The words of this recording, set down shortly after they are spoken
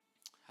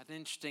Had an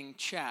interesting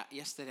chat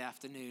yesterday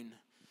afternoon.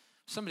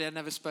 Somebody I'd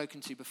never spoken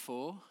to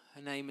before.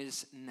 Her name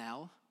is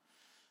Nell.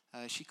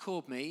 She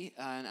called me,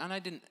 and I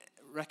didn't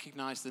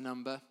recognize the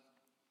number,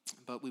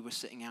 but we were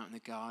sitting out in the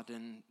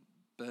garden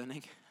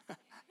burning.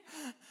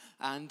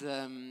 and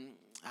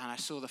I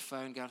saw the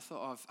phone go. I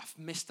thought, I've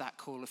missed that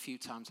call a few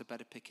times. I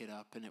better pick it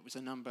up. And it was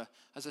a number,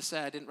 as I say,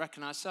 I didn't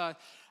recognize. So I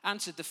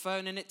answered the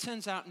phone, and it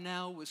turns out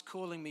Nell was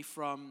calling me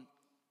from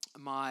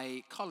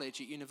my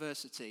college at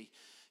university,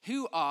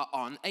 who are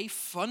on a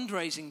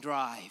fundraising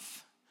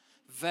drive.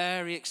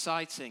 Very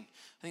exciting.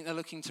 I think they're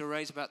looking to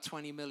raise about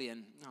 20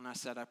 million. And I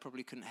said I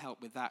probably couldn't help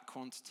with that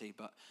quantity,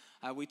 but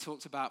we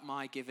talked about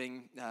my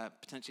giving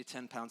potentially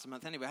 £10 a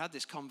month. Anyway, I had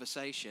this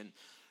conversation,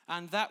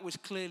 and that was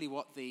clearly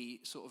what the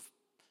sort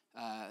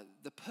of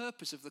the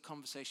purpose of the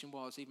conversation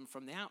was, even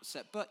from the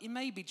outset. But it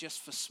may be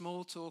just for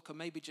small talk, or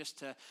maybe just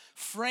to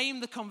frame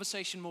the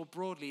conversation more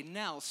broadly.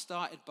 Nell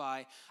started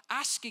by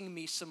asking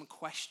me some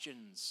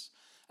questions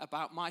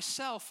about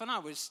myself, and I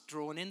was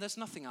drawn in. There's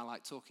nothing I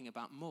like talking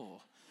about more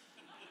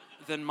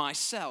than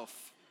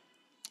myself.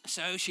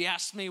 So she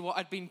asked me what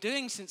I'd been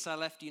doing since I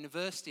left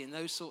university and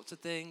those sorts of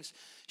things.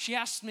 She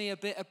asked me a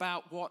bit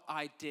about what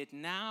I did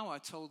now. I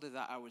told her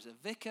that I was a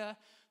vicar,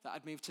 that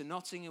I'd moved to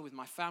Nottingham with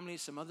my family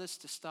and some others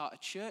to start a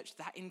church.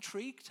 That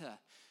intrigued her.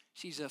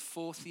 She's a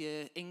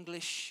fourth-year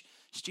English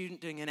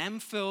student doing an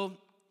MPhil.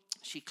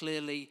 She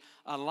clearly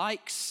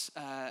likes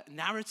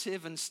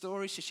narrative and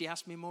stories, so she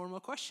asked me more and more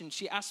questions.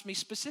 She asked me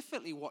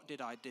specifically, what did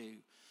I do?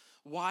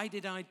 Why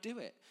did I do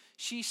it?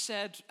 She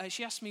said,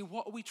 she asked me,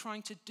 what are we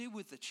trying to do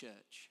with the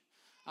church?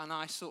 And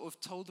I sort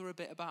of told her a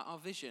bit about our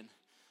vision.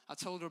 I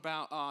told her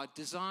about our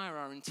desire,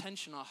 our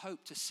intention, our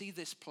hope to see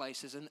this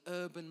place as an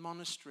urban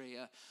monastery,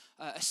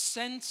 a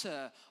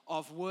center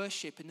of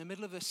worship in the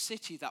middle of a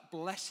city that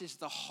blesses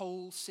the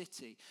whole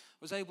city.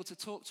 I was able to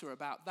talk to her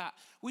about that.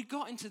 We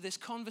got into this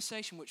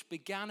conversation which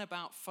began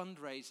about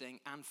fundraising,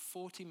 and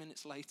 40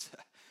 minutes later,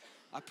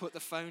 I put the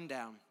phone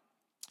down.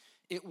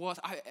 It was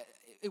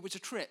a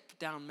trip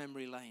down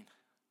memory lane.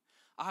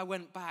 I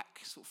went back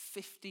sort of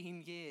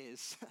 15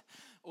 years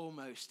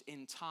almost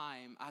in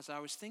time as I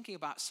was thinking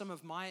about some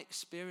of my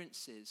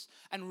experiences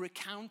and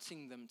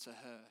recounting them to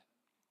her.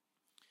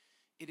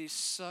 It is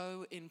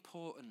so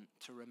important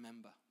to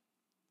remember.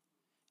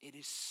 It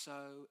is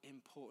so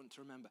important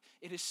to remember.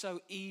 It is so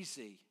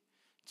easy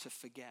to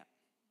forget.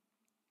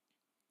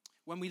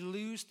 When we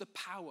lose the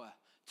power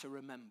to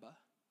remember,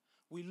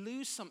 we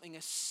lose something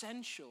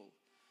essential.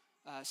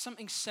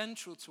 Something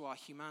central to our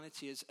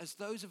humanity, as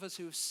those of us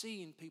who have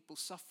seen people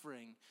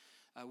suffering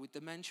with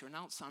dementia and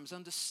Alzheimer's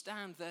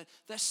understand that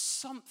there's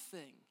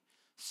something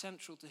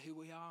central to who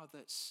we are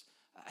that's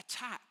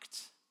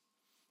attacked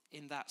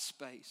in that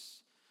space.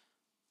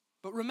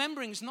 But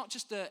remembering is not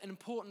just an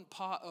important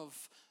part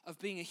of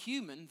being a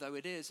human, though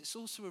it is. It's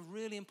also a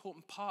really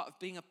important part of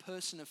being a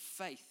person of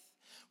faith.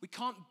 We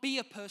can't be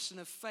a person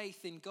of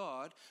faith in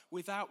God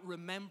without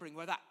remembering,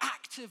 without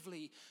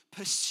actively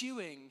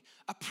pursuing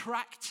a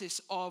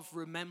practice of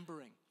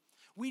remembering.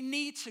 We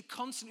need to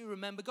constantly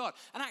remember God.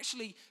 And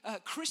actually,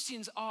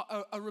 Christians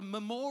are a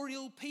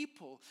memorial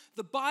people.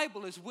 The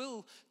Bible, as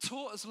Will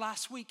taught us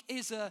last week,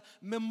 is a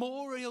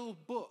memorial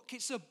book.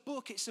 It's a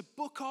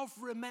book of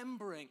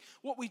remembering.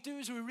 What we do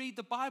as we read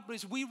the Bible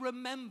is we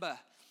remember.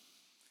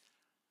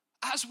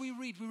 As we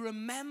read, we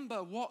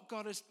remember what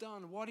God has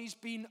done, what he's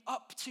been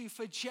up to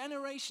for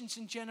generations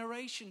and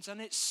generations,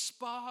 and it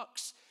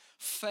sparks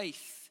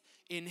faith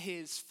in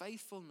his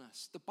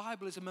faithfulness. The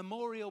Bible is a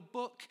memorial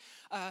book.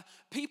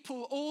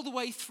 People all the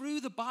way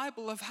through the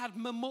Bible have had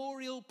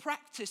memorial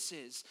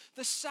practices.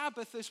 The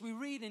Sabbath, as we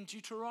read in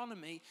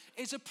Deuteronomy,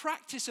 is a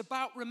practice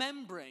about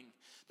remembering.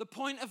 The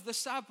point of the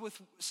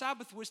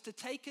Sabbath was to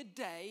take a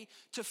day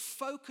to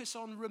focus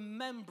on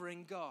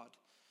remembering God.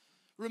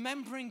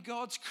 Remembering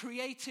God's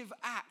creative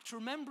act,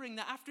 remembering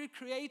that after he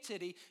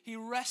created, he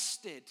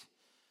rested.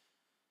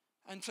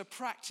 And to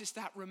practice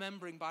that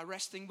remembering by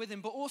resting with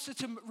him, but also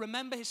to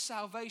remember his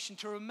salvation,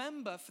 to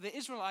remember for the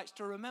Israelites,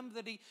 to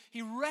remember that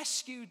he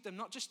rescued them,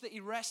 not just that he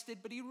rested,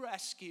 but he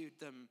rescued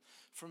them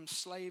from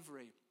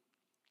slavery.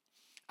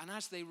 And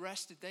as they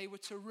rested, they were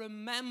to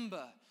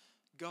remember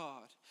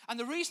God. And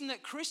the reason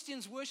that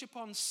Christians worship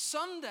on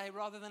Sunday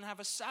rather than have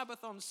a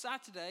Sabbath on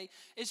Saturday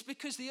is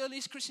because the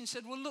earliest Christians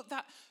said, well, look,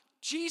 that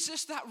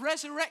Jesus, that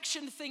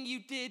resurrection thing you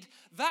did,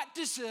 that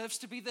deserves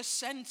to be the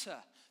center,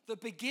 the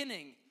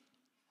beginning.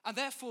 And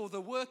therefore, the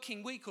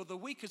working week or the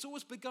week has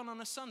always begun on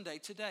a Sunday.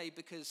 Today,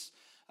 because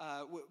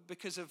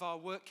of our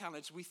work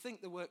calendars, we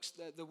think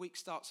the week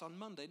starts on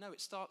Monday. No,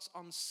 it starts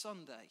on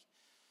Sunday.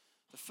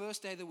 The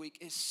first day of the week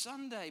is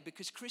Sunday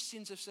because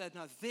Christians have said,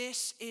 no,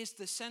 this is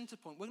the center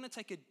point. We're going to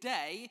take a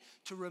day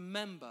to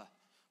remember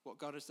what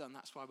God has done.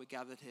 That's why we're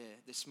gathered here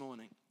this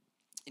morning,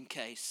 in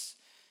case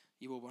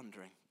you were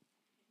wondering.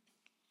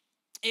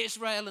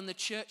 Israel and the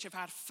church have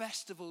had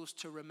festivals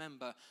to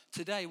remember.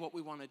 Today, what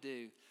we want to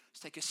do is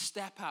take a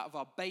step out of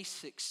our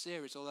basic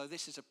series, although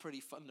this is a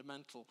pretty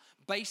fundamental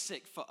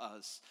basic for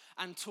us,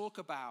 and talk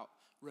about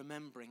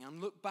remembering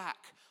and look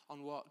back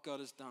on what God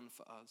has done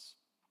for us.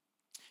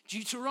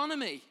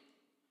 Deuteronomy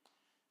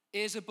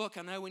is a book.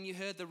 I know when you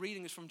heard the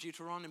readings from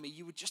Deuteronomy,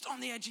 you were just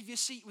on the edge of your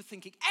seat, were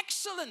thinking,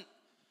 excellent.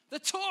 The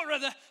Torah,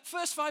 the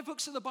first 5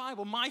 books of the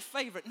Bible, my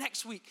favorite.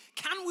 Next week,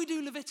 can we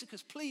do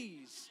Leviticus,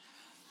 please?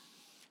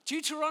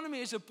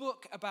 Deuteronomy is a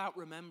book about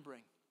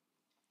remembering.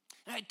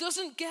 Now, it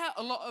doesn't get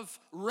a lot of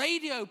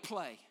radio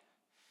play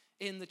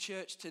in the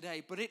church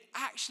today, but it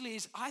actually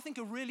is, I think,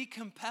 a really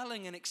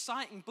compelling and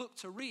exciting book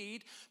to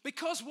read,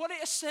 because what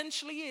it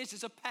essentially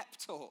is a pep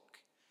talk.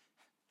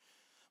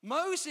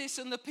 Moses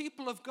and the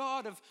people of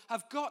God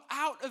have got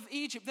out of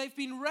Egypt. They've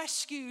been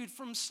rescued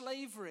from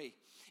slavery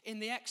in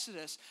the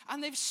Exodus,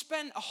 and they've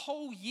spent a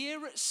whole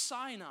year at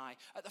Sinai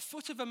at the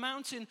foot of a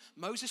mountain,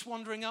 Moses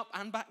wandering up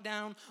and back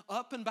down,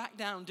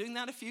 doing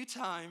that a few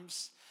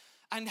times,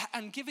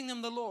 and giving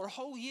them the law, a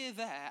whole year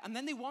there. And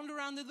then they wander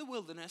around in the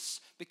wilderness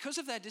because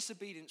of their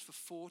disobedience for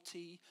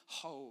 40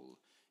 whole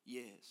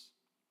years.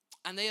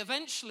 And they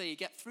eventually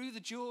get through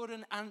the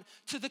Jordan and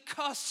to the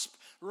cusp,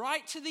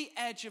 right to the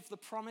edge of the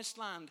promised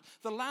land,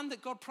 the land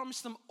that God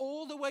promised them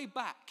all the way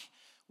back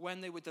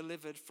when they were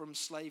delivered from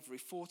slavery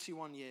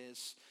 41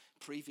 years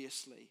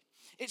previously.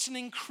 It's an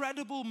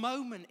incredible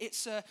moment.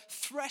 It's a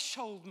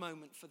threshold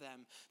moment for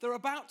them. They're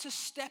about to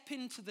step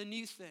into the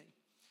new thing,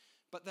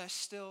 but they're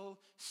still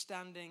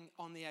standing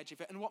on the edge of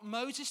it. And what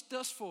Moses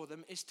does for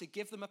them is to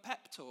give them a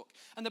pep talk.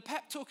 And the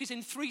pep talk is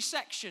in 3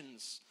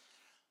 sections.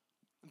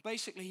 And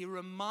basically, he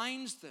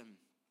reminds them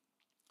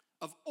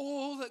of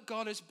all that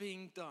God has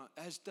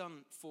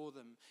done for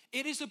them.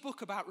 It is a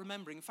book about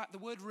remembering. In fact, the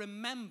word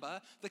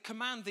remember, the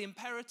command, the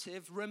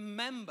imperative,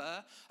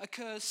 remember,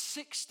 occurs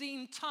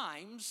 16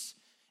 times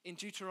in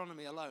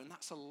Deuteronomy alone.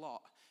 That's a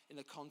lot in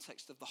the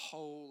context of the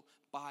whole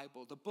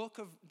Bible. The book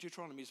of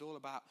Deuteronomy is all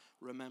about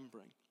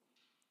remembering.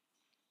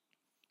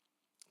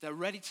 They're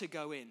ready to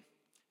go in.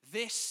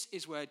 This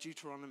is where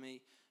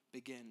Deuteronomy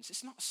begins.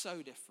 It's not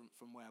so different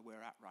from where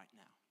we're at right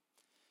now.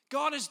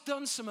 God has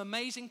done some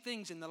amazing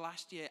things in the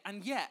last year,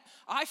 and yet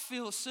I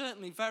feel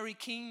certainly very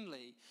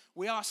keenly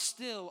we are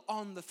still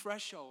on the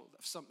threshold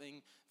of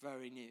something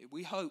very new.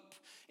 We hope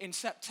in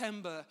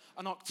September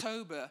and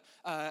October,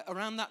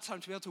 around that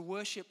time, to be able to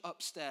worship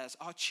upstairs.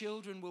 Our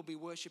children will be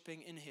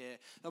worshiping in here.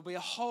 There'll be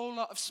a whole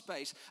lot of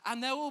space,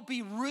 and there will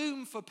be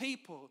room for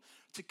people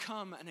to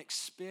come and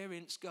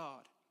experience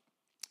God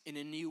in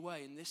a new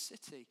way in this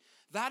city.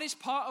 That is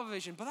part of a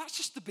vision, but that's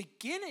just the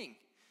beginning.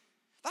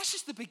 That's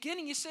just the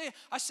beginning. You see,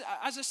 as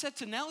I said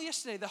to Nell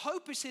yesterday, the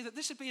hope is here that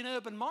this would be an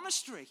urban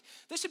monastery.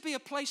 This would be a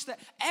place that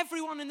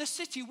everyone in the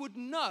city would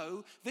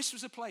know this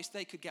was a place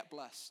they could get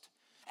blessed.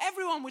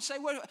 Everyone would say,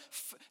 well,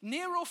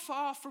 near or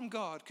far from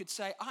God, could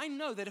say, I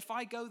know that if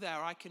I go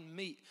there, I can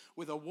meet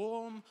with a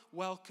warm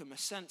welcome, a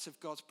sense of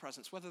God's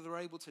presence, whether they're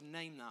able to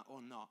name that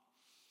or not.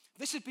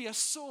 This would be a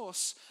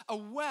source, a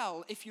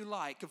well, if you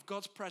like, of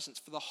God's presence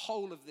for the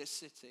whole of this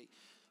city.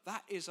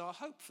 That is our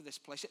hope for this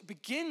place. It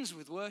begins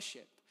with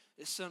worship.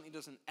 It certainly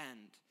doesn't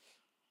end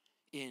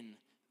in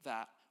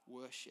that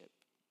worship.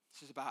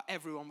 This is about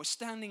everyone. We're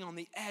standing on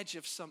the edge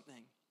of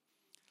something.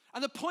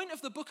 And the point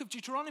of the book of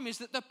Deuteronomy is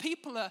that the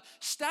people are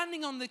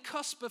standing on the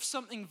cusp of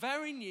something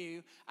very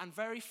new and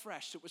very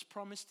fresh that was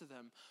promised to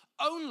them.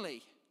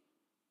 Only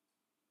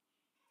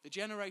the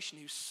generation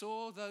who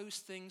saw those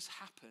things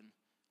happen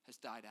has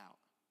died out.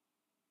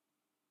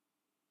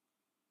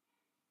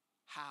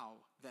 How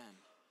then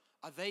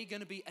are they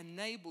going to be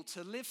enabled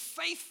to live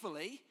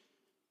faithfully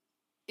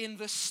in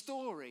the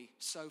story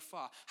so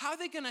far? How are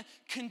they going to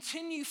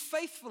continue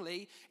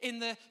faithfully in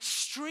the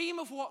stream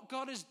of what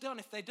God has done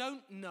if they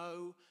don't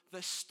know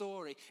the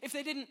story? If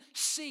they didn't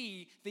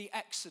see the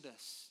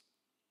Exodus?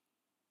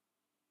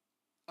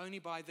 Only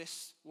by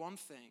this one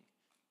thing,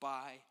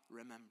 by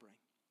remembering.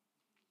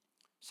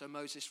 So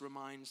Moses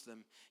reminds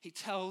them. He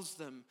tells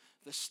them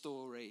the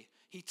story.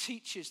 He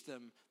teaches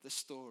them the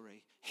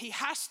story. He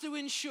has to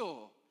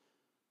ensure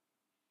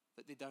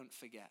that they don't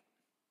forget.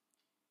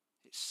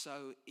 It's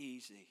so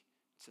easy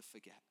to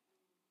forget.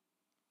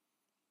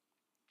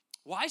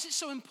 Why is it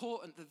so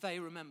important that they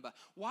remember?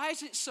 Why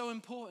is it so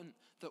important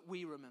that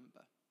we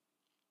remember?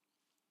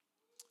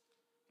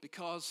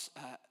 Because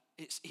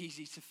it's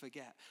easy to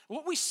forget.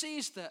 What we see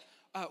is that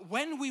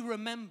when we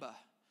remember,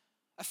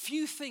 a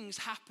few things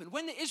happen.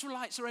 When the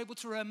Israelites are able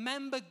to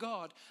remember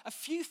God, a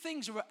few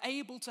things are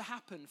able to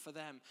happen for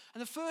them.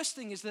 And the first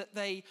thing is that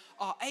they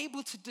are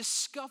able to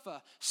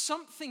discover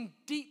something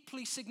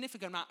deeply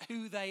significant about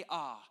who they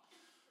are.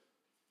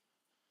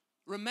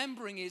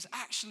 Remembering is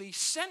actually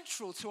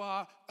central to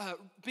our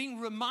being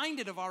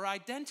reminded of our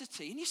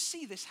identity. And you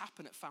see this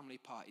happen at family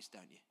parties,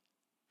 don't you?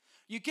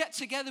 You get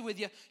together with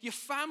your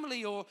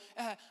family or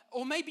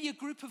maybe a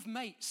group of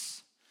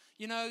mates.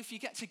 You know, if you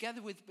get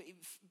together with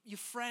your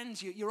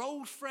friends, your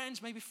old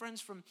friends, maybe friends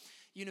from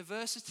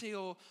university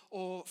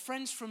or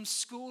friends from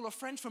school or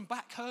friends from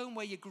back home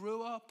where you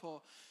grew up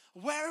or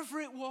wherever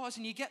it was,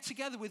 and you get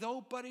together with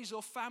old buddies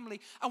or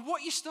family. And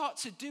what you start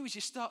to do is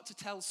you start to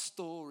tell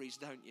stories,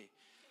 don't you?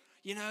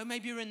 You know,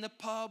 maybe you're in the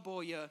pub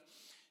or you're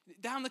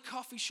down the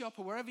coffee shop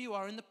or wherever you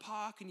are in the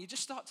park, and you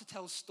just start to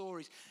tell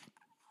stories.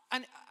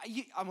 And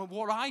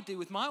what I do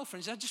with my old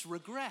friends, I just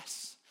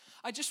regress.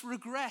 I just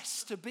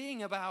regress to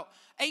being about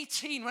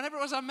 18, whenever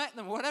it was I met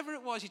them, whatever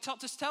it was. You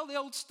just tell the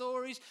old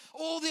stories,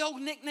 all the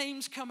old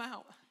nicknames come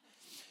out.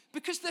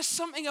 Because there's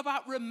something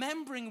about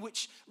remembering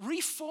which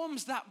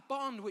reforms that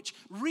bond, which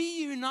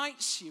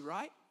reunites you,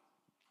 right?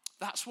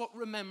 That's what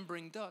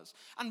remembering does.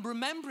 And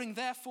remembering,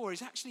 therefore,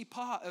 is actually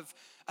part of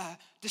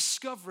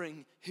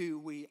discovering who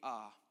we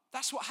are.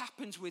 That's what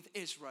happens with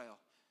Israel.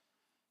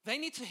 They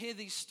need to hear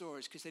these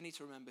stories because they need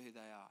to remember who they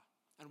are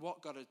and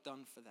what God has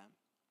done for them.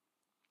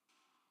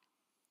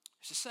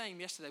 It's the same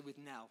yesterday with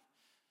Nell.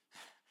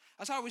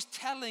 As I was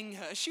telling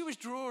her, she was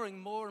drawing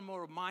more and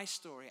more of my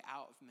story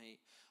out of me.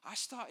 I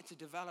started to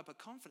develop a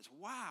confidence.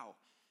 Wow,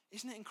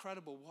 isn't it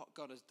incredible what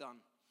God has done?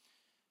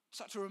 I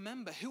started to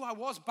remember who I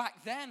was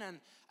back then,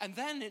 and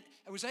then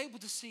I was able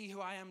to see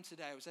who I am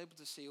today. I was able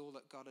to see all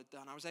that God had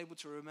done. I was able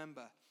to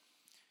remember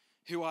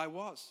who I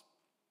was.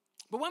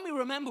 But when we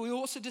remember, we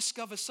also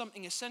discover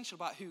something essential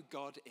about who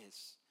God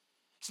is.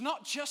 It's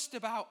not just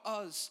about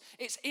us.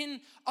 It's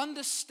in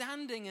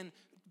understanding and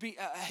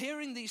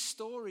hearing these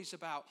stories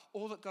about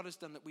all that God has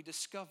done that we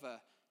discover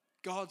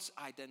God's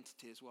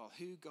identity as well,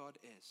 who God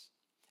is.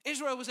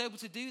 Israel was able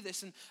to do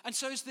this, and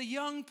so as the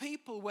young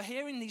people were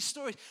hearing these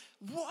stories,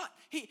 what?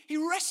 He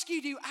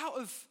rescued you out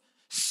of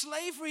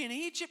slavery in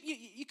Egypt.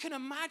 You can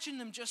imagine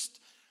them just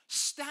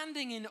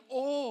standing in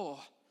awe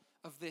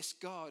of this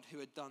God who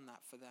had done that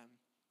for them.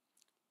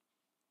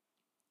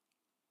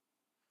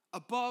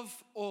 Above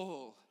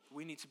all,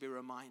 we need to be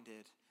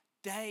reminded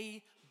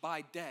day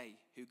by day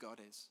who God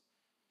is.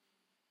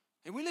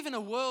 And we live in a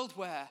world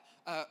where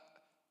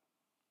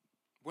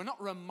we're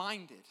not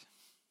reminded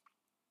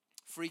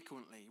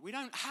frequently. We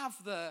don't have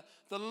the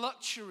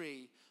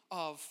luxury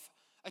of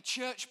a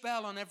church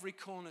bell on every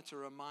corner to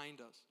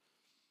remind us.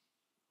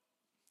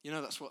 You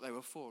know that's what they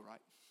were for,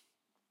 right?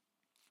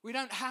 We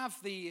don't have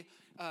the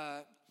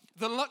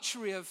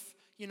luxury of,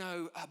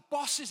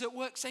 bosses at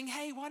work saying,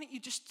 hey, why don't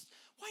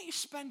you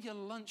spend your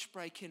lunch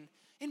break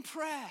in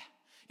prayer?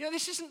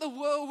 This isn't the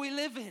world we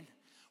live in.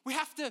 We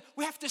have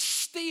to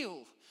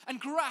steal and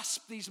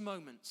grasp these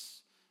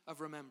moments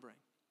of remembering.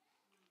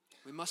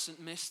 We mustn't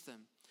miss them.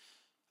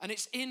 And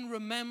it's in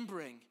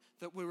remembering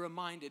that we're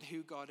reminded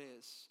who God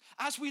is.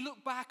 As we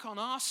look back on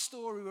our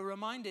story, we're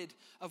reminded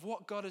of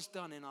what God has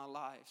done in our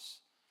lives.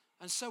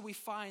 And so we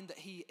find that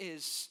he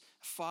is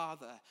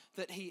Father,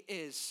 that he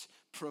is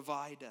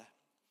provider,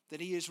 that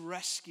he is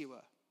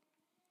rescuer.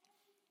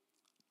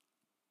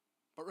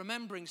 But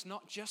remembering is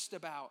not just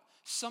about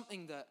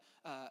something that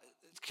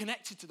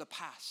connected to the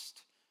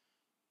past.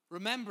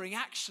 Remembering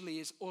actually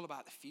is all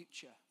about the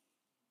future.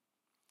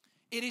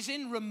 It is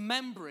in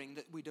remembering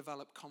that we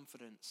develop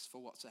confidence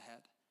for what's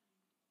ahead.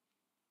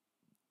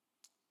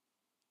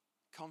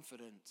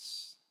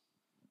 Confidence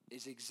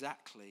is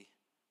exactly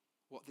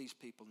what these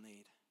people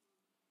need.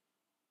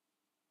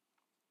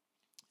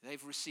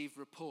 They've received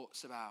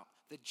reports about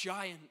the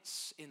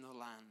giants in the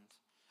land,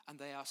 and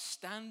they are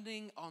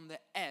standing on the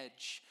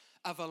edge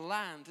of a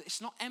land.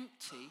 It's not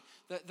empty.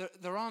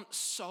 There aren't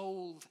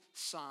sold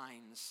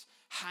signs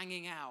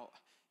hanging out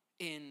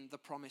in the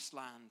promised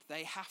land.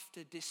 They have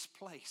to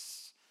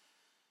displace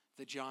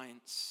the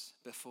giants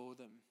before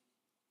them.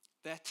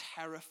 They're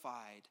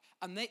terrified.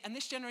 And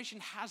this generation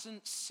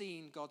hasn't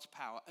seen God's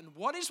power. And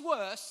what is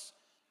worse,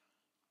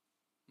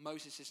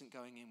 Moses isn't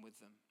going in with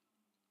them.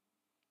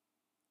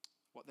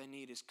 What they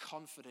need is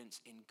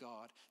confidence in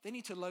God. They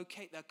need to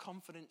locate their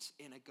confidence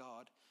in a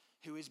God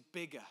who is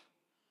bigger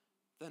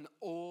than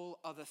all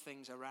other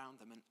things around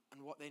them.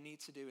 And what they need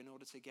to do in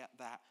order to get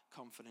that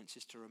confidence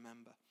is to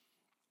remember.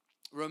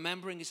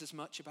 Remembering is as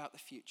much about the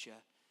future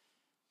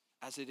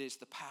as it is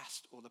the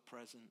past or the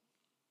present.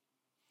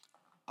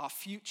 Our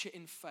future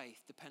in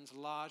faith depends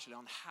largely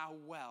on how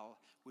well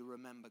we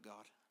remember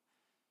God.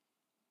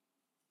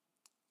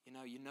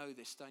 You know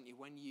this, don't you?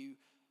 When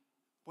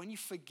you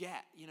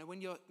forget,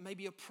 when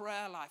maybe your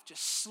prayer life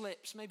just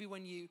slips, maybe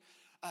when you,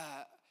 for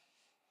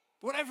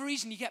whatever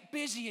reason, you get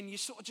busy and you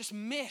sort of just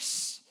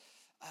miss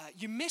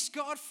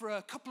God for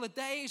a couple of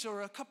days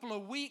or a couple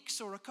of weeks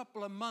or a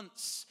couple of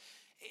months.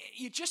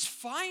 You just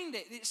find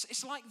it.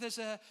 It's like there's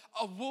a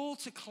wall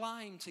to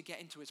climb to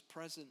get into his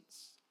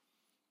presence.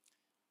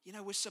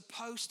 We're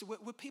supposed to,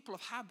 we're people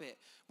of habit.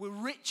 We're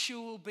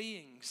ritual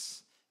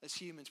beings as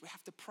humans. We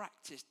have to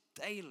practice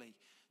daily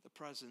the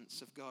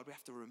presence of God. We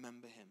have to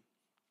remember him.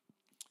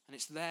 And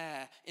it's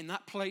there, in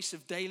that place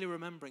of daily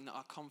remembering, that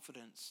our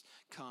confidence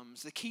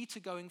comes. The key to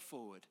going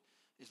forward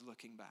is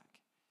looking back.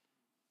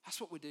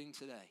 That's what we're doing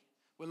today.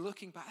 We're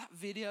looking back. That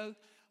video,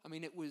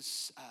 it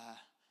was,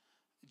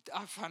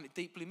 I found it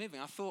deeply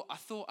moving. I thought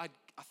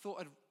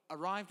I'd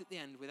arrived at the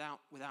end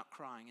without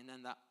crying, and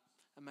then that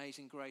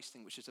amazing grace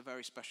thing, which is a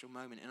very special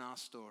moment in our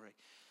story.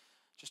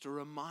 Just a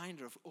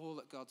reminder of all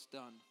that God's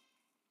done.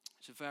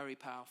 It's very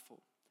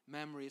powerful.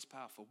 Memory is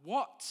powerful.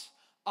 What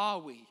are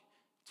we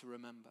to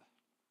remember?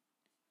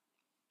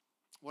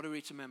 What are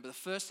we to remember? The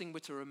first thing we're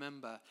to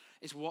remember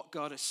is what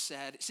God has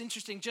said. It's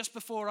interesting, just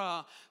before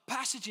our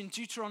passage in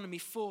Deuteronomy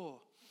 4,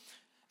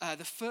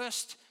 the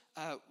first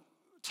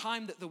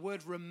time that the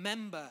word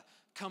remember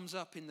comes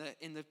up in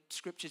the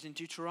scriptures in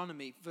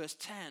Deuteronomy, verse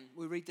 10.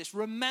 We read this: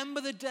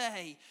 remember the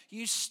day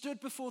you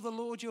stood before the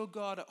Lord your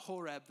God at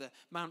Horeb, the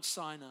Mount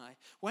Sinai,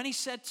 when he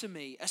said to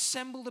me,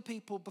 assemble the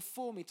people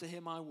before me to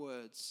hear my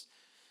words,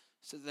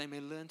 so that they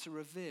may learn to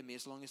revere me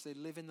as long as they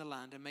live in the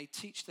land, and may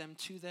teach them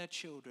to their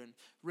children.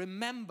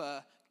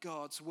 Remember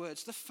God's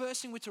words. The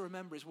first thing we're to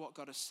remember is what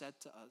God has said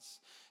to us.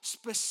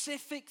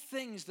 Specific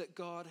things that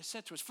God has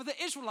said to us. For the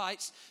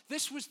Israelites,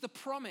 this was the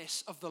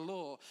promise of the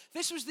law.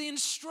 This was the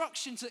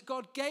instructions that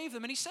God gave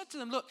them. And he said to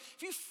them, look,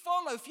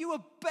 if you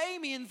obey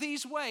me in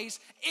these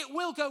ways, it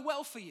will go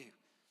well for you.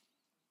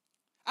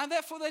 And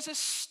therefore there's a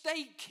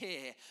stake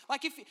here.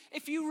 Like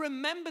if you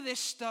remember this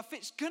stuff,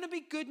 it's going to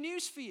be good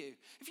news for you.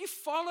 If you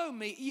follow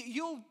me,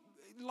 your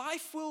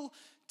life will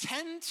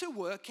tend to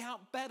work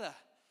out better.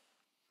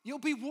 You'll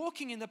be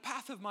walking in the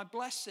path of my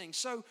blessing.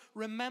 So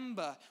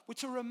remember, we're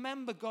to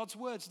remember God's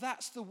words.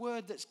 That's the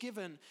word that's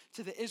given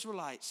to the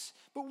Israelites.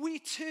 But we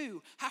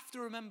too have to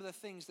remember the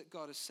things that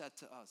God has said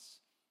to us.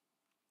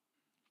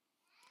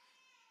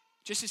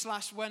 Just this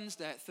last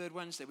Wednesday, at Third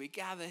Wednesday, we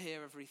gather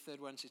here every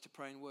third Wednesday to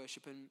pray and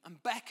worship.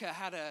 And Becca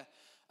had a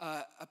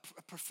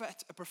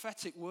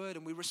prophetic word,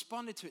 and we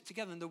responded to it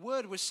together. And the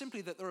word was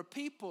simply that there are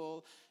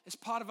people as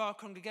part of our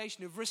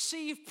congregation who've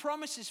received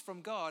promises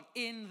from God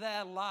in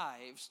their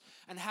lives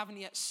and haven't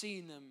yet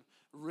seen them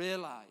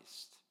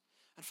realized.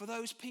 And for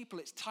those people,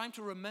 it's time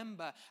to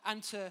remember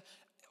and to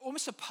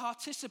almost to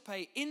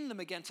participate in them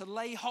again, to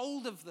lay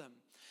hold of them.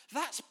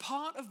 That's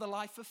part of the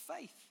life of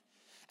faith.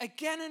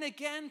 Again and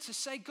again to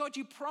say, God,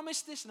 you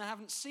promised this and I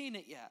haven't seen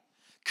it yet.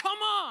 Come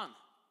on.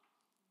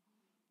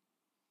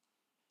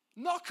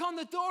 Knock on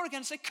the door again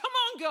and say, come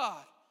on,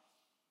 God.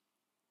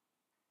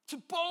 To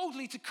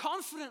boldly, to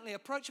confidently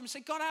approach him and say,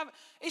 God,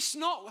 it's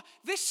not,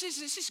 this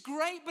is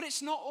great, but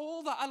it's not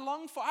all that I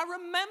long for. I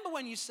remember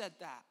when you said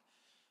that.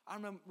 I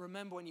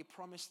remember when you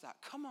promised that.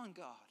 Come on,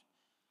 God.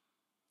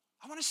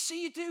 I want to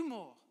see you do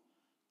more.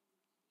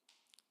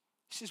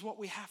 This is what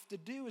we have to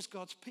do as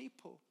God's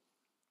people.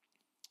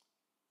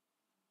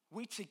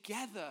 We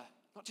together,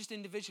 not just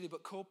individually,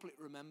 but corporately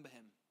remember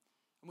him.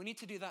 And we need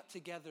to do that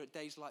together at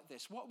days like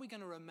this. What are we going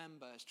to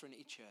remember as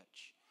Trinity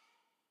Church?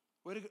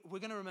 We're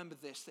going to remember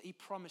this, that he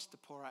promised to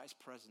pour out his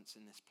presence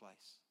in this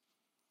place.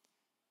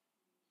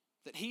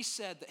 That he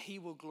said that he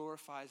will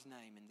glorify his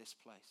name in this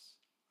place.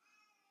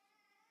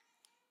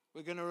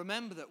 We're going to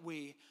remember that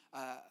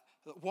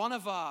that one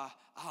of our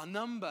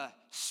number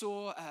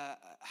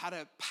had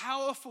a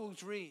powerful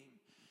dream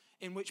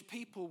in which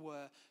people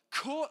were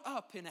caught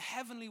up in a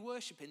heavenly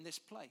worship in this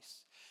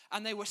place.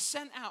 And they were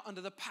sent out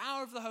under the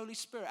power of the Holy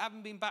Spirit,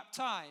 having been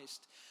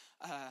baptized.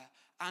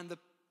 And the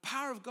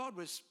power of God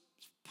was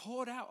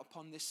poured out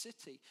upon this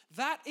city.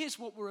 That is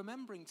what we're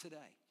remembering today.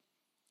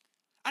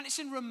 And it's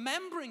in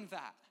remembering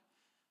that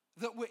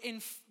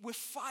we're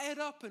fired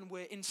up and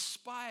we're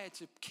inspired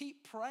to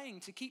keep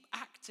praying, to keep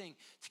acting,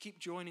 to keep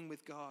joining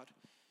with God.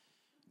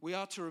 We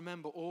are to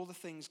remember all the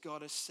things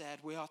God has said.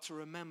 We are to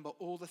remember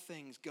all the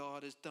things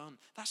God has done.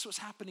 That's what's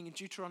happening in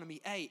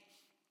Deuteronomy 8.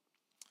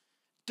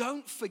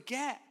 Don't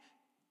forget,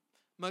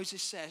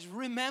 Moses says,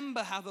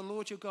 remember how the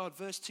Lord your God,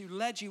 verse 2,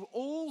 led you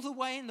all the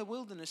way in the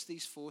wilderness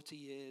these 40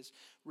 years.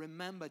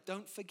 Remember,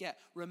 don't forget.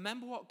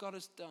 Remember what God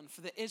has done.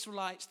 For the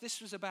Israelites, this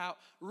was about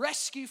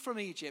rescue from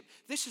Egypt.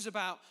 This was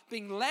about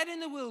being led in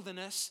the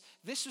wilderness.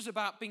 This was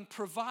about being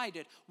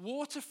provided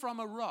water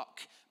from a rock,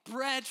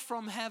 bread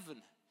from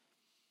heaven.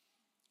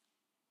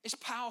 It's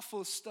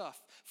powerful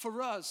stuff.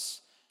 For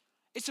us,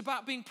 it's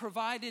about being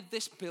provided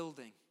this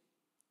building.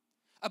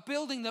 A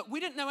building that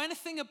we didn't know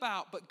anything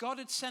about, but God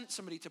had sent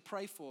somebody to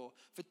pray for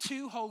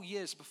 2 whole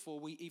years before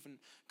we even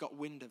got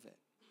wind of it.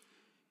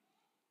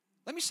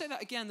 Let me say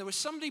that again. There was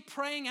somebody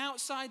praying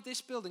outside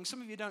this building.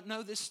 Some of you don't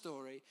know this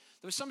story.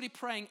 There was somebody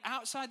praying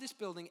outside this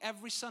building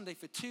every Sunday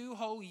for 2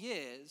 whole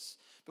years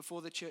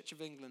before the Church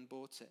of England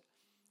bought it.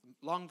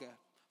 Longer,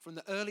 from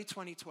the early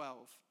 2012.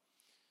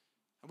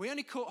 And we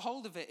only caught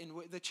hold of it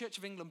the Church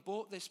of England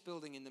bought this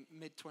building in the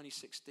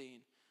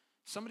mid-2016.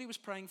 Somebody was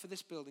praying for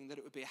this building that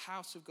it would be a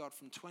house of God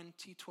from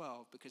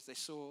 2012 because they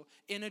saw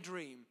in a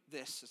dream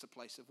this as a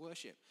place of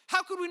worship.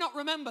 How could we not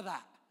remember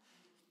that?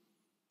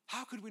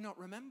 How could we not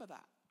remember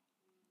that?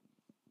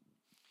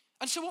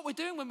 And so what we're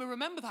doing when we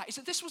remember that is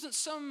that this wasn't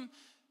some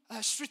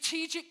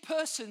strategic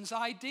person's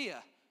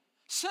idea.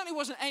 Certainly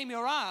wasn't Amy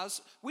or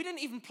ours. We didn't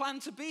even plan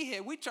to be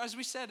here. As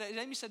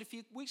Amy said a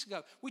few weeks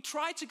ago, we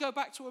tried to go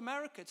back to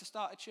America to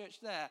start a church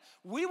there.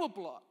 We were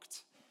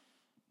blocked.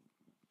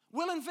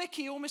 Will and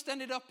Vicky almost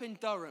ended up in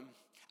Durham.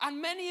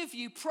 And many of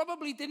you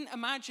probably didn't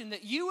imagine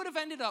that you would have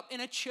ended up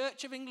in a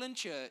Church of England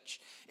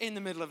church in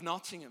the middle of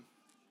Nottingham.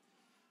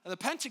 And the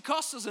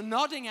Pentecostals are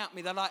nodding at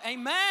me. They're like,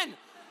 amen,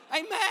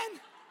 amen.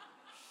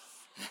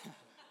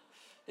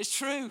 It's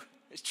true.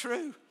 It's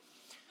true.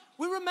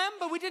 we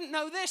remember we didn't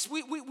know this.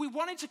 We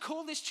wanted to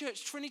call this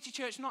church Trinity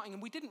Church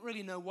Nottingham. We didn't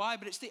really know why,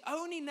 but it's the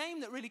only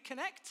name that really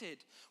connected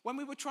when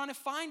we were trying to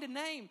find a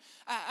name.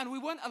 And we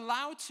weren't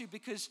allowed to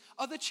because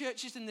other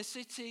churches in the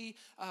city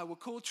were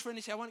called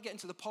Trinity. I won't get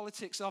into the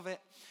politics of it.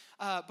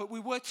 But we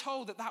were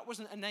told that that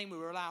wasn't a name we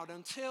were allowed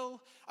and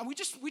we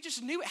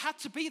just knew it had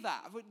to be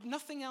that.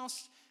 Nothing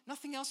else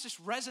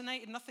just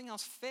resonated, nothing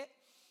else fit.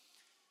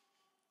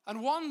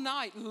 And one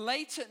night,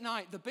 late at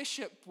night, the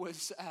bishop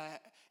was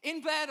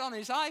in bed on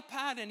his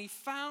iPad, and he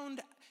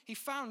found,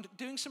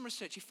 doing some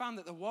research, he found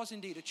that there was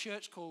indeed a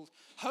church called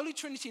Holy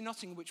Trinity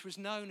Nottingham, which was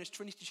known as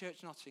Trinity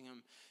Church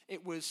Nottingham.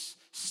 It was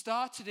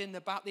started in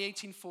about the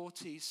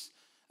 1840s,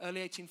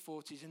 early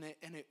 1840s,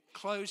 and it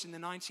closed in the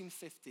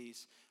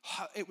 1950s.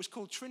 It was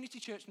called Trinity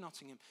Church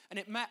Nottingham, and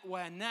it met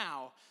where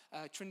now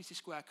Trinity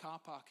Square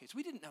car park is.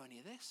 We didn't know any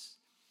of this.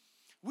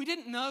 We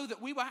didn't know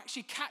that we were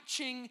actually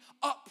catching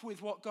up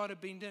with what God had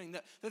been doing,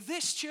 that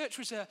this church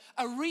was a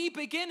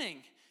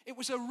re-beginning. It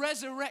was a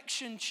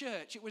resurrection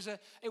church. It was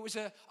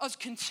us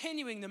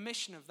continuing the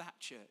mission of that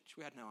church.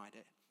 We had no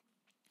idea.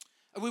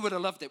 And we would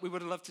have loved it. We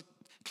would have loved to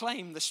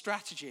claim the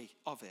strategy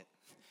of it,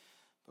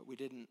 but we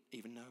didn't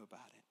even know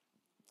about it.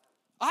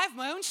 I have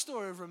my own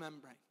story of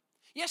remembering.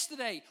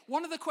 Yesterday,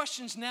 one of the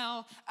questions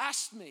Nell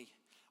asked me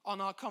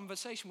on our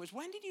conversation was,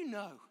 when did you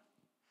know?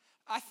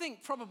 I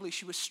think probably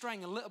she was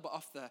straying a little bit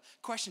off the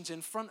questions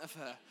in front of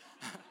her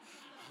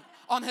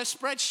on her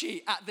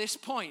spreadsheet at this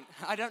point.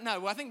 I don't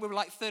know. I think we were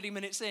like 30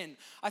 minutes in.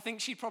 I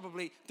think she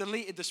probably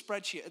deleted the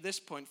spreadsheet at this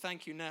point.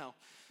 Thank you, Nell,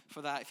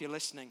 for that, if you're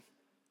listening.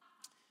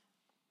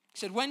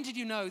 She said, when did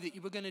you know that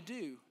you were going to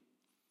do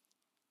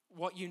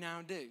what you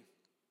now do?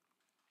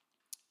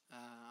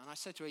 And I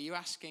said to her, are you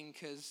asking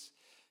because,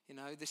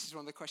 this is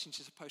one of the questions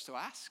you're supposed to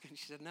ask? And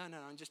she said, no,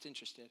 I'm just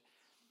interested.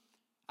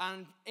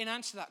 And in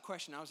answer to that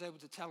question, I was able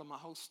to tell her my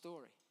whole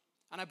story.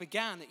 And I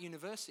began at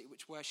university,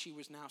 where she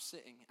was now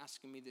sitting,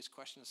 asking me this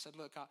question. I said,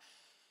 look,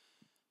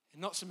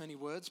 not so many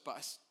words,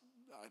 but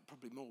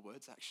probably more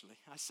words, actually.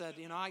 I said,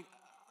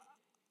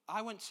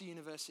 I went to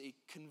university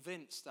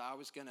convinced that I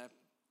was going to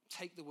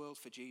take the world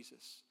for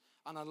Jesus.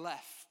 And I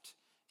left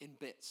in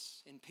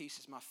bits, in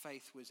pieces. My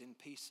faith was in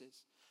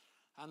pieces.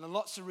 And there are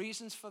lots of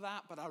reasons for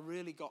that, but I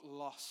really got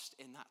lost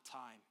in that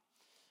time.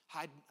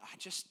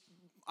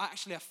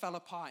 I fell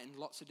apart in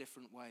lots of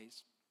different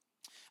ways.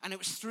 And it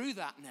was through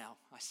that, Nell,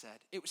 I said.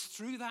 It was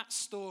through that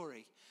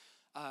story.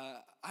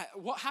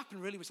 What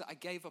happened really was that I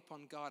gave up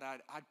on God.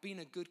 I'd been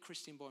a good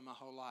Christian boy my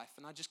whole life,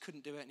 and I just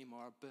couldn't do it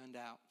anymore. I burned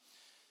out.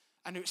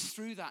 And it was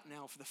through that,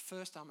 Nell, for the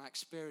first time I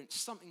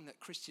experienced something that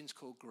Christians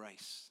call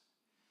grace.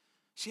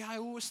 See, I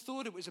always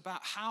thought it was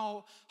about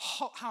how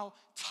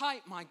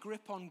tight my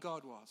grip on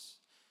God was.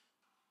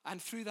 And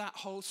through that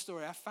whole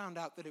story, I found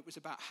out that it was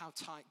about how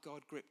tight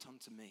God gripped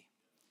onto me.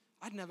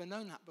 I'd never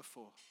known that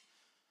before.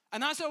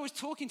 And as I was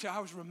talking to her,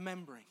 I was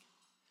remembering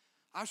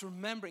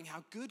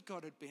how good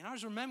God had been. I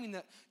was remembering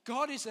that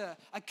God is a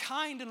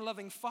kind and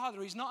loving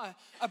father. He's not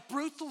a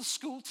brutal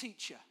school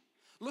teacher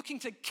looking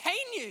to cane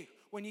you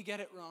when you get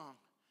it wrong.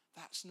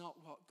 That's not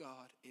what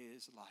God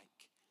is like.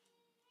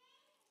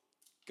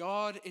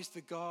 God is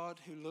the God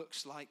who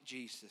looks like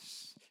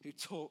Jesus, who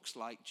talks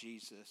like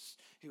Jesus,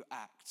 who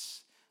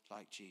acts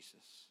like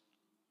Jesus.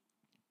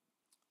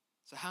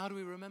 So how do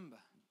we remember?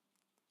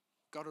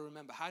 Got to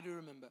remember. How do we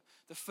remember?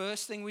 The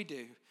first thing we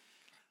do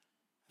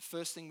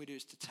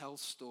is to tell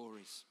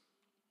stories.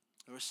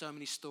 There are so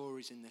many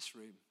stories in this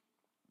room.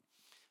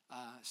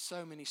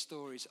 So many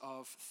stories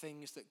of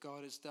things that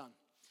God has done.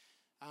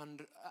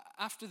 And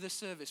after the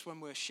service, when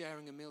we're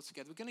sharing a meal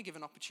together, we're going to give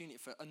an opportunity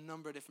for a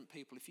number of different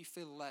people. If you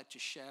feel led to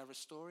share a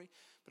story.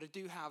 But I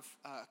do have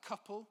a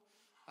couple.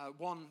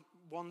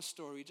 One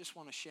story we just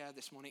want to share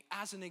this morning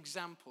as an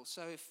example.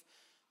 So if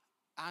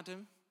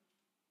Adam,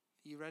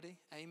 are you ready?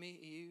 Amy,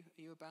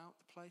 are you about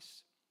the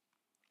place?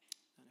 I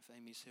don't know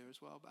if Amy's here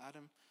as well, but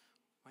Adam,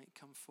 wait,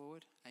 come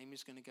forward.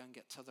 Amy's going to go and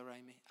get t'other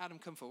Amy. Adam,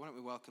 come forward. Why don't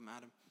we welcome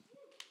Adam?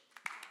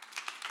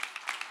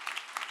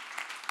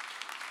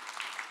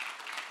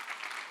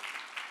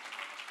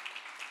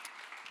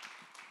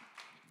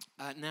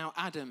 Now,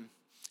 Adam,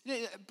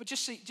 but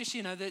just so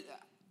you know that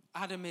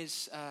Adam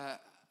is,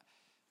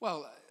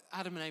 Adam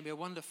and Amy are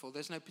wonderful.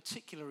 There's no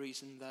particular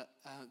reason that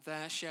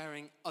they're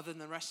sharing other than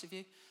the rest of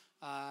you.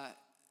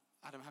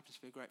 Adam happens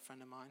to be a great friend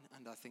of mine,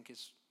 and I think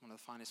is one of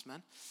the finest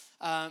men.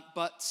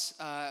 But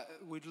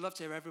we'd love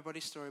to hear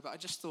everybody's story, but I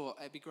just thought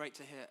it'd be great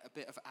to hear a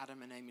bit of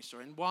Adam and Amy's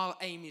story. And while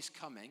Amy's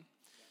coming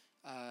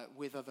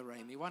with other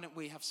Amy, why don't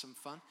we have some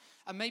fun?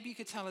 And maybe you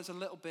could tell us a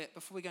little bit,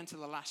 before we go into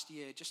the last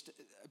year, just a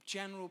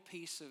general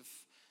piece of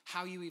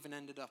how you even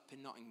ended up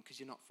in Nottingham, because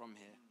you're not from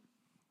here.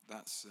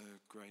 That's a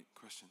great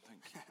question,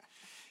 thank you.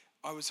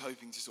 I was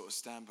hoping to sort of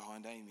stand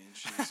behind Amy and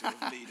she would sort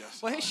of lead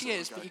us. Well, here she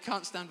is, but you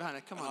can't stand behind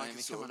her. Come on,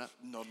 Amy, come on up.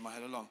 Nod my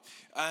head along.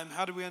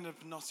 How did we end up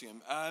in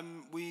Nottingham?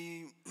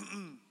 We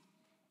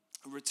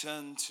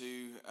returned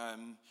to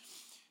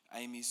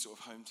Amy's sort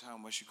of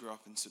hometown where she grew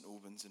up in St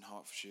Albans in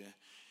Hertfordshire.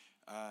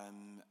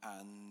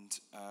 And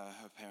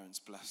her parents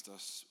blessed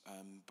us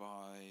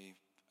by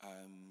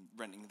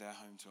renting their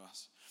home to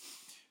us.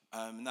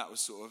 And that was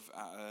sort of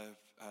at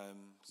a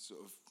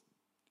sort of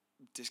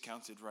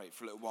discounted rate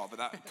for a little while, but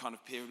that kind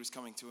of period was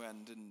coming to an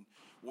end, and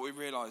what we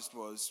realised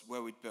was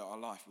where we'd built our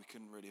life, we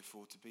couldn't really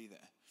afford to be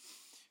there.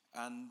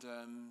 And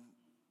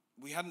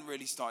we hadn't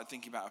really started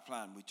thinking about a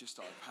plan, we just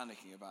started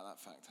panicking about that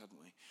fact, hadn't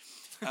we?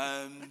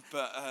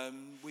 But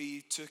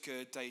we took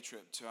a day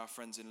trip to our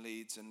friends in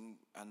Leeds, and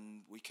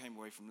we came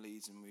away from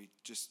Leeds and we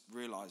just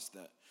realised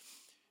that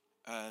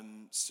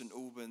St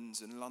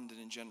Albans and London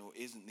in general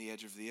isn't the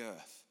edge of the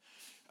earth.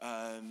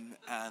 And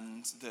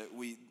that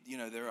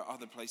there are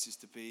other places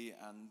to be,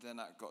 and then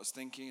that got us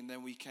thinking, and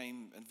then we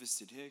came and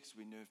visited here because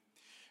we knew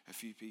a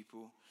few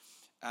people,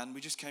 and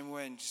we just came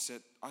away and just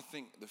said, I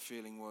think the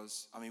feeling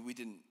was, I mean, we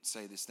didn't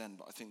say this then,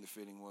 but I think the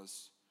feeling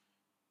was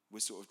we're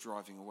sort of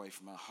driving away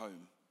from our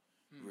home,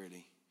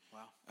 really.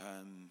 Wow.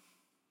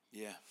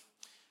 Yeah.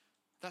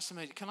 That's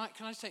amazing. Can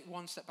I take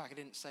one step back? I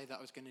didn't say that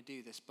I was going to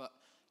do this, but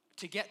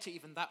to get to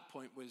even that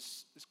point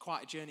was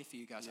quite a journey for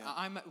you guys.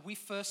 Yeah. We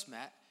first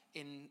met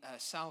in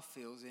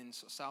Southfields in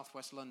sort of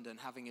southwest London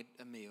having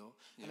a meal.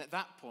 Yeah. And at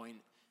that point,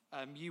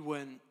 you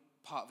weren't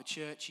part of a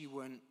church, you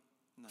weren't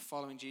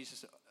following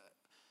Jesus.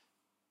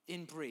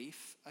 In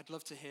brief, I'd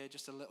love to hear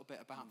just a little bit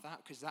about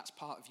that, because that's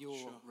part of your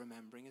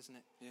remembering, isn't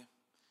it? Yeah.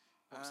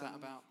 What was that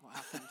about? What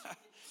happened?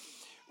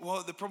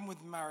 Well, the problem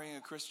with marrying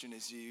a Christian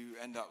is you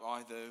end up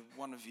either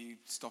one of you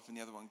stopping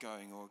the other one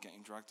going or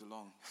getting dragged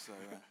along.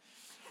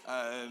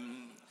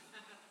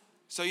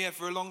 So yeah,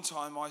 for a long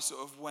time I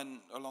sort of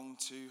went along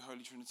to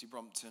Holy Trinity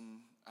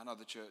Brompton and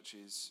other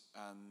churches,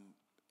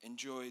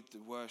 enjoyed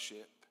the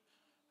worship,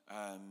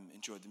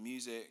 enjoyed the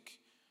music,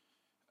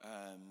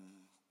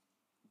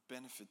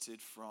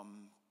 benefited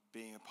from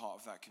being a part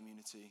of that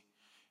community.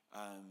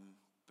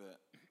 But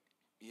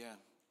yeah,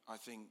 I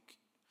think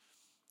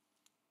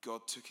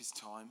God took his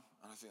time,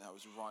 and I think that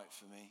was right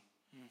for me.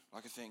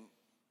 Like,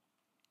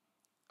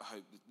 I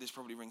hope this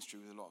probably rings true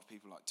with a lot of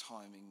people, like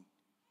timing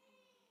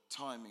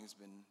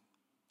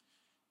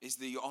is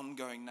the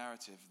ongoing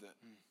narrative that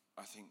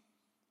I think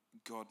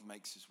God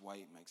makes us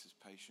wait, makes us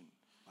patient.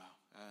 Wow.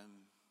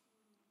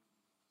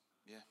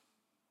 Yeah.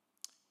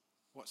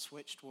 What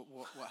switched?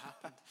 What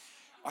happened?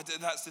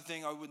 That's the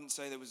thing. I wouldn't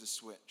say there was a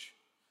switch.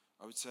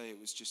 I would say it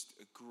was just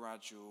a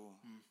gradual.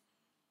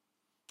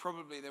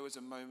 Probably there was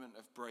a moment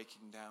of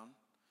breaking down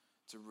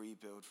to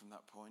rebuild from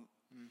that point.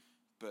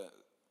 But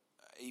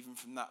even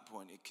from that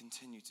point, it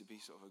continued to be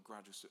sort of a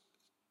gradual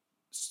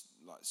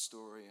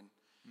story. And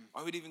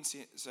I would even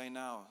say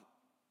now,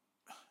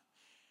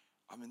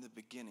 I'm in the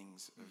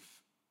beginnings of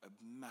a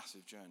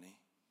massive journey.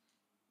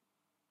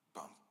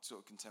 But I'm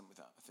sort of content with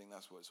that. I think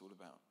that's what it's all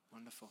about.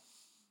 Wonderful.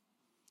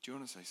 Do you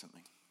want to say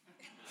something?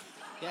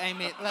 Yeah,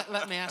 Amy,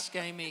 let me ask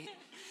Amy,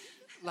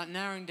 like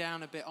narrowing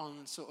down a bit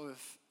on sort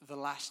of the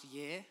last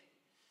year,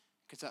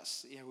 because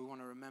that's, we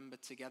want to remember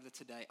together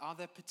today. Are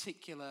there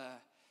particular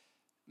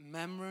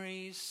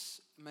memories,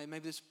 maybe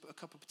there's a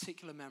couple of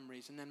particular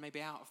memories, and then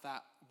maybe out of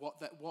that,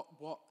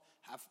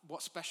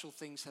 what special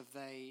things have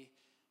they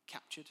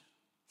captured?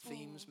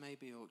 Themes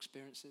maybe, or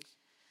experiences?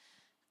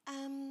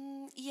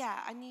 Yeah,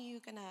 I knew you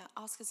were going to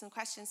ask us some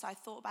questions, so I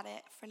thought about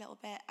it for a little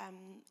bit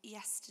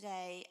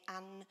yesterday,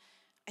 and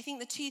I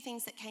think the two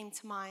things that came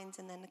to mind,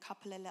 and then a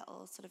couple of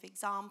little sort of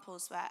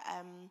examples, were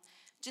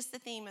just the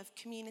theme of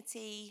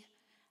community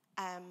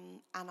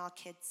and our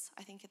kids.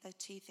 I think are the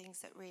two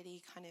things that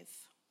really kind of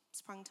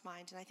sprung to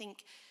mind. And I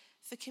think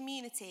for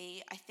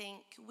community, I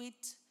think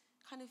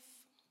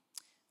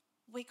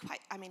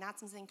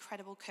Adam's an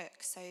incredible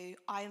cook, so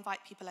I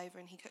invite people over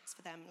and he cooks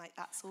for them. Like,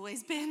 that's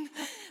always been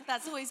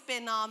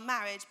our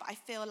marriage. But I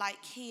feel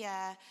like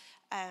here,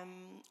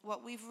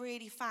 what we've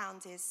really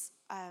found is,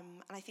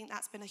 and I think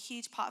that's been a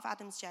huge part of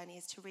Adam's journey,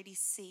 is to really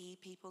see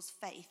people's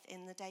faith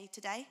in the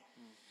day-to-day,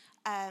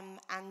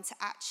 and to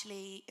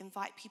actually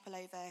invite people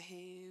over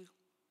who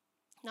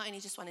not only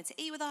just wanted to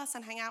eat with us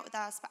and hang out with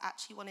us, but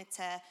actually wanted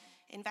to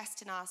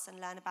invest in us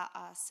and learn about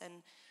us.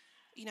 And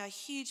a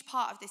huge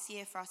part of this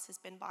year for us has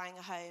been buying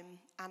a home.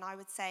 And I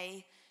would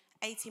say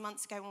 18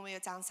 months ago when we were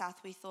down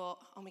south, we thought,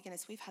 oh my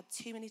goodness, we've had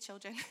too many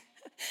children.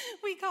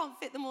 We can't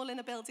fit them all in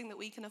a building that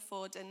we can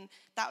afford. And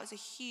that was a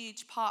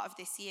huge part of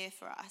this year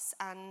for us.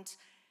 And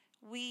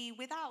we,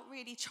 without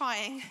really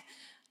trying,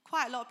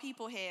 quite a lot of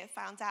people here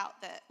found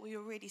out that we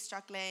were really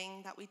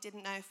struggling, that we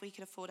didn't know if we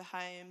could afford a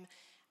home.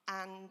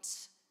 And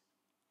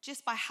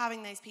just by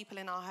having those people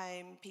in our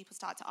home, people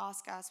start to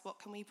ask us, what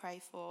can we pray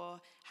for?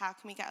 How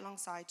can we get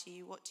alongside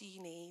you? What do you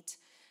need?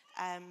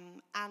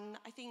 And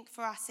I think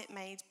for us, it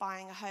made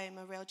buying a home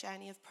a real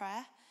journey of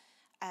prayer,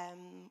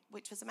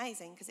 which was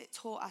amazing because it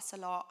taught us a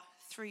lot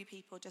through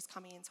people just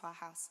coming into our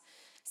house.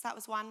 So that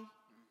was one.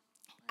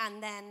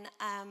 And then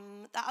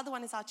the other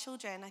one is our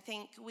children. I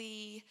think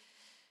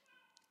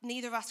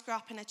neither of us grew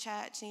up in a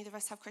church, neither of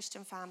us have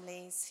Christian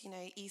families.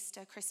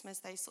 Easter, Christmas,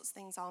 those sorts of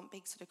things aren't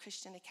big sort of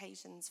Christian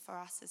occasions for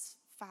us as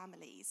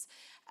families.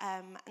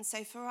 And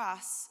so for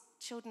us,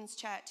 children's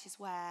church is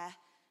where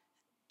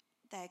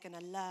they're going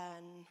to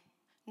learn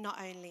not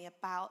only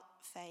about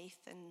faith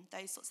and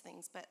those sorts of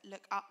things, but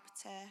look up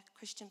to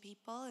Christian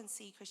people and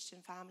see Christian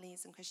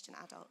families and Christian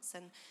adults.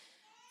 And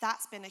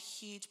that's been a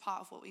huge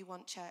part of what we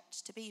want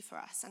church to be for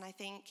us. And I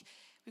think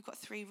we've got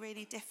 3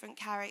 really different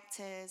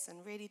characters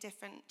and really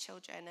different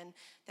children. And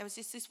there was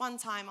just this one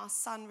time, our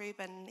son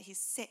Reuben, he's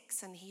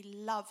 6 and he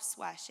loves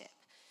worship,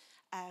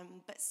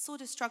 but sort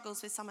of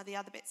struggles with some of the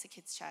other bits of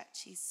kids'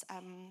 church. He's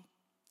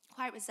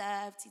quite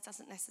reserved. He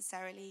doesn't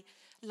necessarily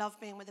love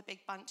being with a big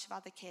bunch of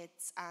other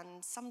kids.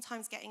 And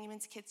sometimes getting him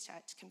into kids'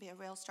 church can be a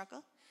real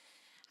struggle.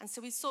 And so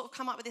we've sort of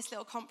come up with this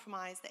little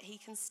compromise that he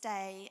can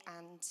stay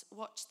and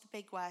watch the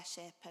big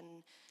worship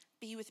and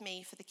be with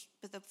me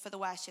for the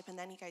worship, and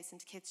then he goes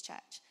into kids'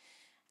 church.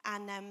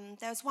 And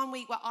there was one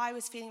week where I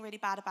was feeling really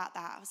bad about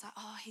that. I was like,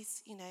 oh,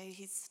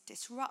 he's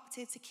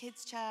disrupted to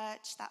kids'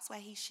 church. That's where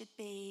he should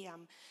be.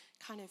 I'm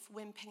kind of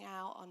wimping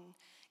out on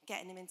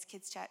getting him into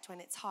kids' church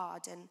when it's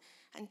hard.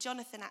 And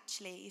Jonathan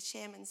actually,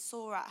 Shearman,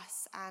 saw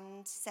us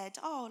and said,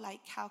 oh,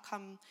 like, how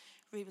come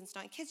Reuben's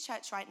not in kids'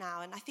 church right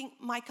now? And I think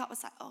my gut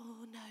was like,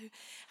 oh, no.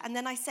 And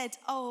then I said,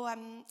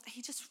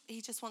 he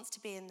just wants to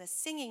be in the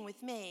singing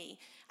with me.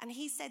 And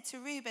he said to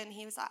Reuben,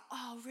 he was like,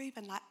 oh,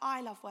 Reuben, like,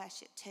 I love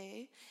worship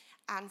too.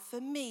 And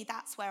for me,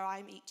 that's where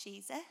I meet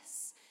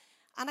Jesus.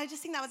 And I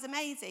just think that was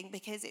amazing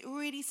because it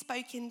really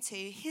spoke into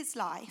his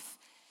life.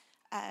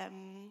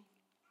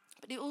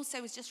 But it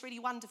also was just really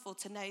wonderful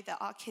to know that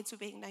our kids were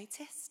being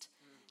noticed.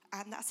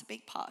 And that's a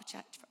big part of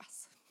church for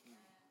us.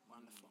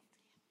 Wonderful.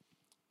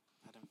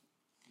 Adam,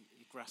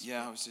 you grasped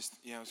Yeah,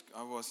 it.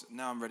 I was.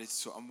 Now I'm ready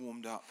to I'm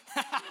warmed up.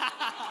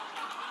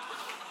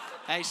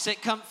 Hey,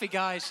 sit comfy,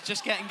 guys.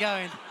 Just getting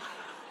going.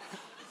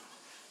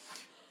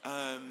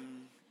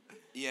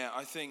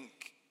 I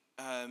think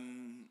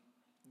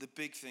the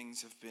big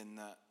things have been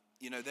that,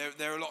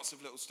 there are lots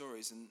of little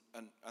stories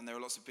and there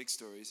are lots of big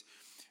stories.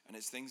 And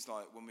it's things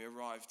like when we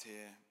arrived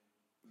here,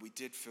 we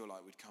did feel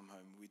like we'd come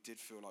home. We did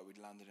feel like we'd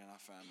landed in our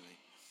family.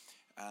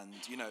 And,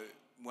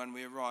 when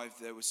we arrived,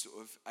 there was sort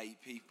of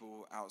 8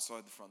 people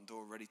outside the front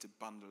door ready to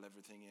bundle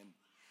everything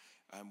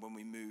in. When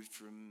we moved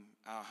from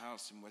our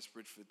house in West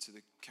Bridgford to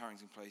the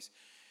Carrington place,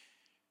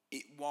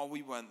 while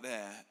we weren't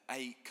there,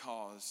 8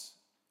 cars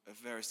of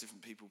various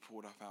different people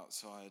pulled up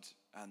outside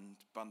and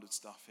bundled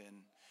stuff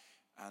in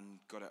and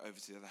got it over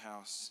to the other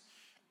house.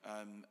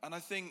 And I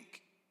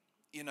think,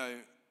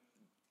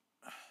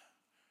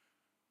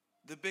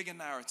 the bigger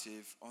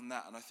narrative on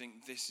that, and I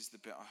think this is the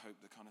bit I hope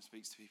that kind of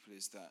speaks to people,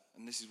 is that,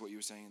 and this is what you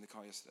were saying in the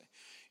car yesterday,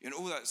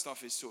 all that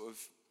stuff is sort of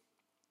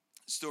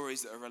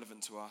stories that are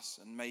relevant to us,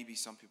 and maybe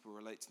some people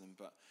relate to them,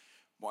 but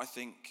what I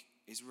think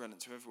is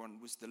relevant to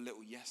everyone was the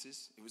little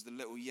yeses. It was the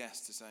little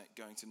yes to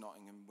going to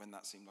Nottingham when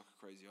that seemed like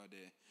a crazy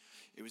idea.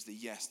 It was the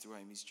yes to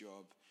Amy's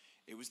job.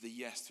 It was the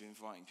yes to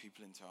inviting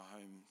people into our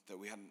home that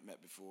we hadn't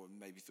met before and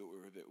maybe thought we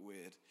were a bit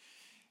weird.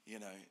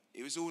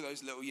 It was all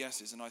those little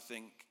yeses, and I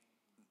think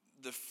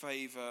the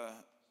favour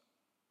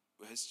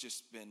has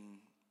just been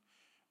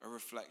a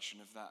reflection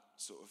of that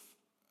sort of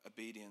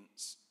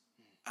obedience.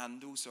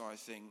 And also I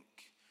think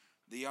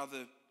the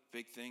other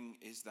big thing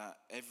is that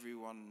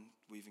everyone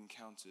we've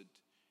encountered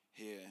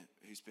here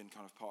who's been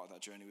kind of part of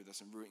that journey with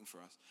us and rooting for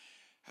us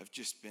have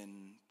just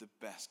been the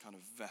best kind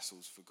of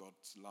vessels for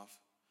God's love.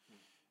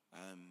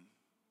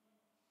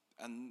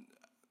 And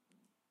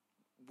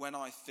when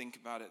I think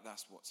about it,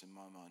 that's what's in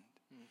my mind.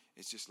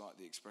 It's just like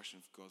the expression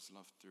of God's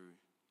love through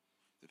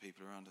the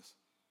people around us.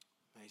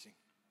 Amazing.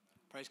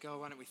 Praise God.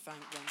 Why don't we thank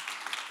them?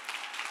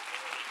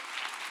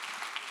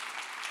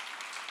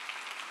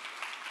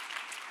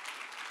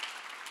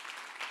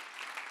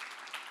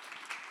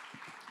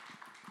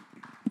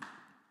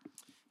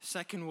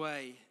 Second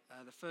way,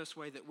 the first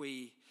way that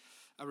we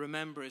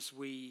remember is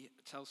we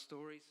tell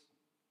stories.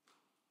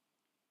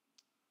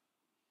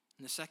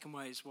 And the second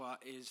way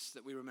is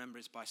that we remember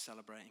is by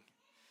celebrating.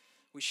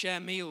 We share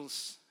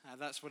meals.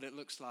 That's what it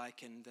looks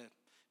like. And the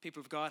people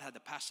of God had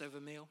the Passover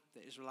meal.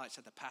 The Israelites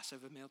had the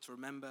Passover meal to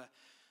remember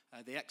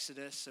the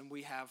Exodus. And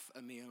we have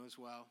a meal as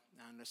well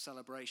and a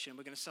celebration.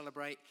 We're going to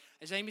celebrate,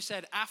 as Amy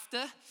said,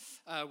 after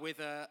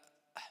with a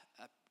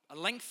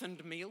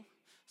lengthened meal.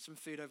 Some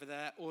food over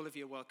there. All of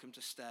you are welcome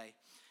to stay.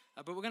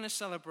 But we're going to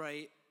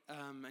celebrate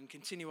and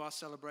continue our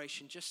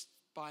celebration just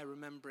by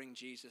remembering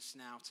Jesus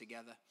now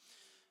together.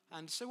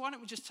 And so why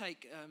don't we just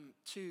take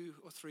 2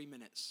 or 3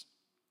 minutes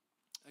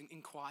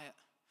in quiet.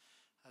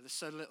 There's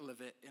so little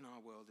of it in our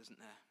world, isn't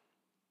there?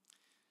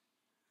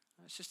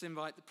 Let's just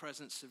invite the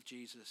presence of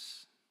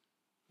Jesus.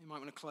 You might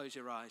want to close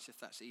your eyes if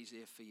that's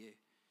easier for you.